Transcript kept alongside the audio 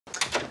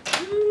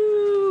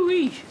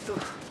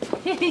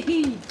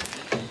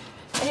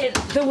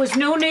There was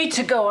no need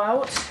to go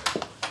out.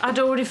 I'd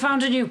already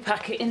found a new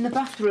packet in the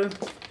bathroom.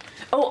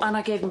 Oh, and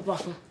I gave him a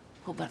bottle.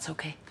 Hope that's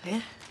okay.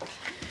 Yeah?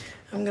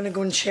 I'm gonna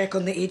go and check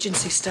on the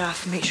agency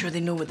staff, make sure they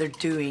know what they're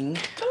doing.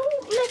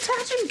 Oh, let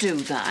Adam do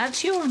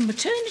that. You're on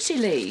maternity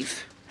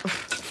leave.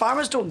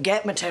 Farmers don't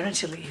get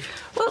maternity leave.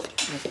 Well,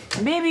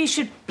 maybe you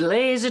should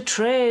blaze a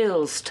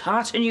trail,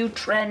 start a new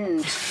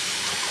trend.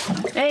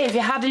 Hey, have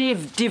you had any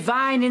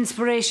divine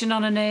inspiration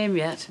on a name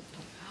yet?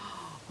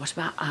 What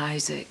about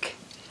Isaac?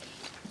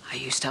 I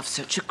used to have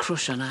such a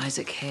crush on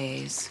Isaac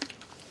Hayes.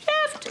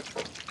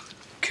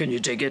 Can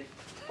you dig it?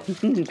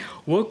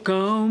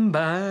 Welcome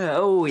back.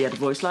 Oh, he had a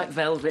voice like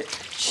velvet.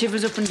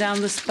 Shivers up and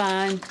down the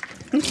spine.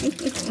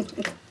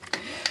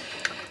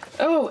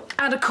 Oh,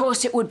 and of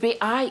course it would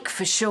be Ike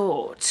for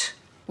short.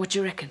 What do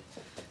you reckon?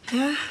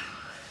 Yeah,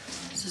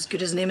 it's as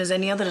good a name as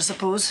any other, I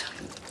suppose.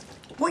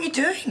 What are you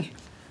doing?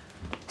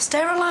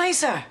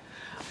 Steriliser.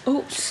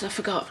 Oops, I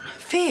forgot.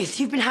 Faith,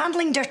 you've been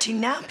handling dirty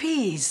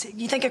nappies.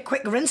 You think a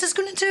quick rinse is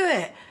going to do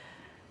it?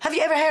 Have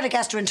you ever heard of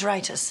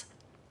gastroenteritis?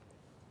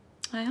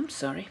 I am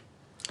sorry.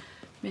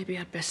 Maybe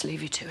I'd best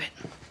leave you to it.